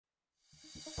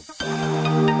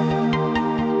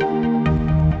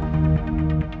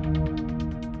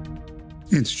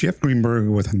It's Jeff Greenberg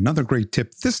with another great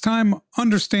tip, this time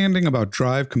understanding about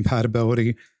drive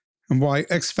compatibility and why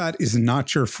exFAT is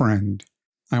not your friend.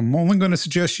 I'm only going to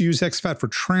suggest you use exFAT for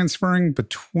transferring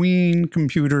between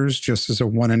computers just as a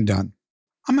one and done.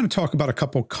 I'm going to talk about a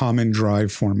couple common drive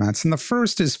formats, and the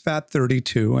first is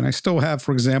FAT32, and I still have,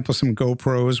 for example, some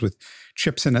GoPros with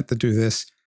chips in it that do this.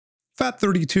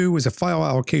 FAT32 is a file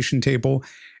allocation table.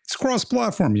 It's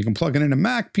cross-platform. You can plug it into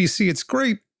Mac, PC, it's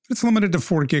great. It's limited to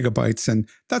 4 gigabytes, and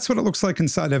that's what it looks like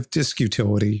inside of Disk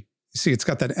Utility. You see, it's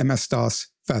got that MS-DOS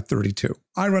FAT32.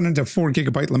 I run into 4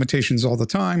 gigabyte limitations all the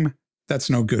time. That's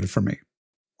no good for me.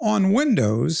 On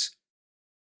Windows,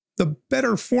 the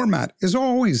better format is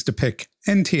always to pick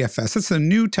NTFS. That's the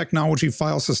new technology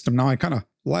file system. Now, I kind of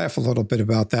laugh a little bit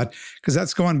about that because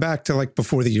that's going back to like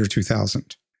before the year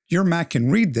 2000. Your Mac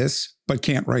can read this, but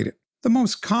can't write it. The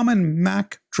most common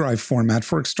Mac drive format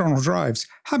for external drives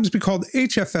happens to be called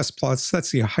Hfs Plus. That's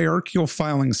the hierarchical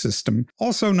filing system,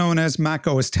 also known as Mac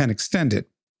OS X Extended.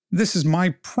 This is my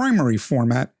primary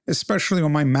format, especially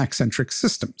on my Mac-centric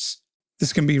systems.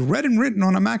 This can be read and written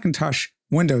on a Macintosh.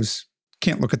 Windows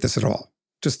can't look at this at all.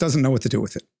 Just doesn't know what to do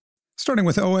with it. Starting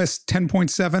with OS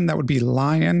 10.7, that would be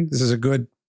Lion. This is a good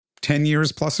 10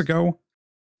 years plus ago.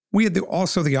 We had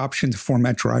also the option to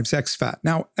format drives exFAT.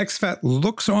 Now, exFAT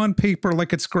looks on paper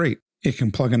like it's great. It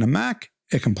can plug into Mac,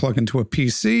 it can plug into a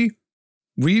PC,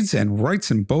 reads and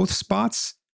writes in both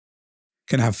spots,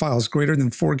 can have files greater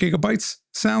than 4 gigabytes.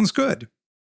 Sounds good.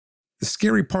 The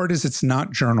scary part is it's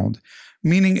not journaled,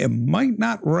 meaning it might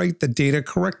not write the data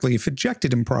correctly if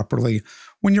ejected improperly.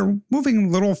 When you're moving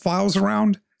little files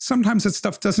around, sometimes that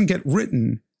stuff doesn't get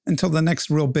written until the next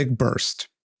real big burst.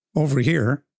 Over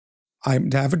here, I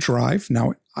have a drive.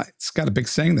 Now, it's got a big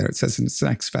saying there. It says it's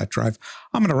an exFAT drive.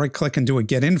 I'm going to right-click and do a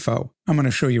Get Info. I'm going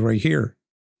to show you right here.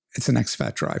 It's an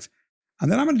exFAT drive.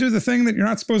 And then I'm going to do the thing that you're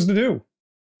not supposed to do.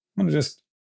 I'm going to just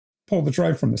pull the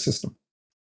drive from the system.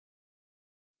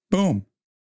 Boom.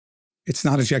 It's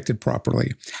not ejected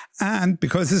properly. And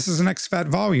because this is an exFAT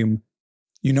volume,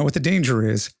 you know what the danger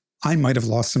is. I might have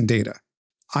lost some data.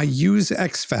 I use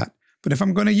exFAT, but if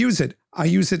I'm going to use it, I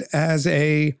use it as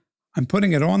I'm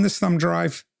putting it on this thumb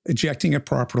drive, ejecting it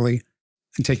properly,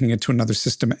 and taking it to another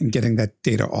system and getting that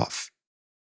data off.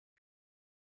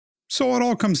 So it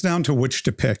all comes down to which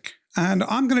to pick. And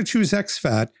I'm going to choose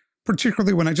exFAT,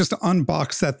 particularly when I just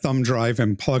unbox that thumb drive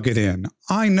and plug it in.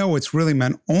 I know it's really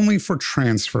meant only for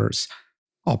transfers.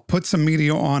 I'll put some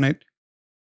media on it,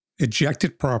 eject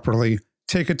it properly,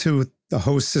 take it to the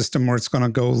host system where it's going to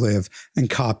go live, and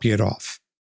copy it off.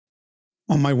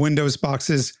 On my Windows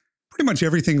boxes, pretty much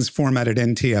everything's formatted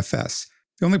NTFS.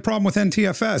 The only problem with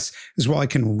NTFS is while I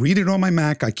can read it on my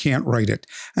Mac, I can't write it.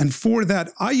 And for that,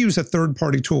 I use a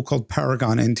third-party tool called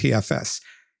Paragon Ntfs.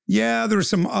 Yeah, there's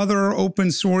some other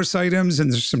open source items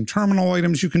and there's some terminal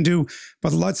items you can do,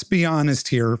 but let's be honest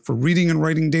here. For reading and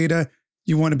writing data,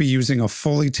 you want to be using a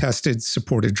fully tested,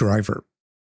 supported driver.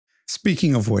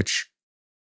 Speaking of which,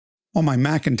 on my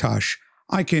Macintosh,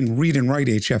 I can read and write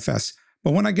HFS,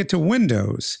 but when I get to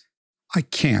Windows, I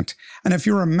can't. And if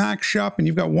you're a Mac shop and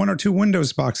you've got 1 or 2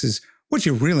 Windows boxes, what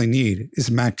you really need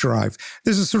is Mac Drive.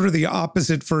 This is sort of the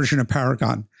opposite version of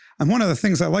Paragon. And one of the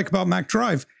things I like about Mac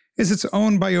Drive is it's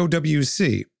owned by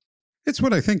OWC. It's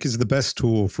what I think is the best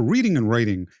tool for reading and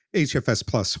writing Hfs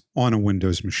Plus on a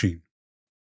Windows machine.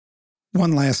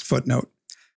 One last footnote.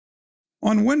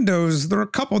 On Windows, there are a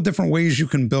couple of different ways you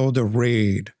can build a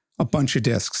RAID, a bunch of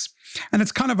disks. And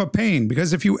it's kind of a pain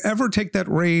because if you ever take that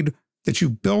RAID that you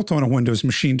built on a Windows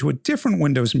machine to a different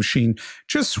Windows machine,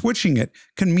 just switching it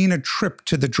can mean a trip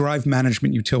to the drive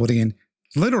management utility and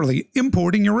literally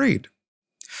importing your RAID.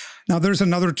 Now there's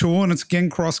another tool and it's again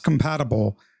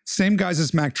cross-compatible. Same guys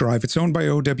as Mac Drive, it's owned by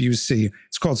OWC.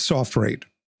 It's called SoftRAID.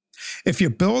 If you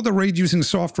build a RAID using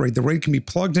SoftRAID, the RAID can be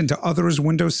plugged into others'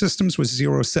 Windows systems with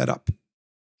 0 setup.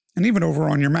 And even over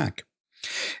on your Mac.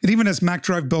 It even has Mac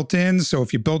Drive built in, so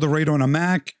if you build a RAID on a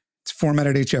Mac, it's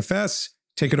formatted HFS,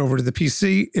 take it over to the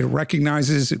PC, it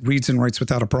recognizes, it reads and writes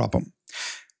without a problem.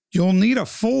 You'll need a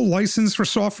full license for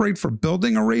SoftRAID for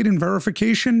building a RAID and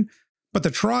verification, but the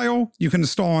trial you can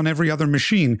install on every other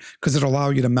machine because it'll allow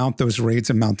you to mount those RAIDs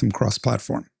and mount them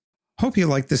cross-platform. Hope you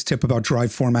like this tip about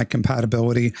drive format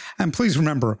compatibility, and please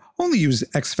remember, only use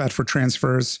exFAT for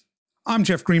transfers. I'm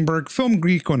Jeff Greenberg, Film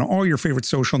Geek on all your favorite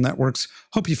social networks.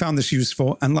 Hope you found this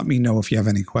useful, and let me know if you have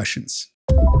any questions.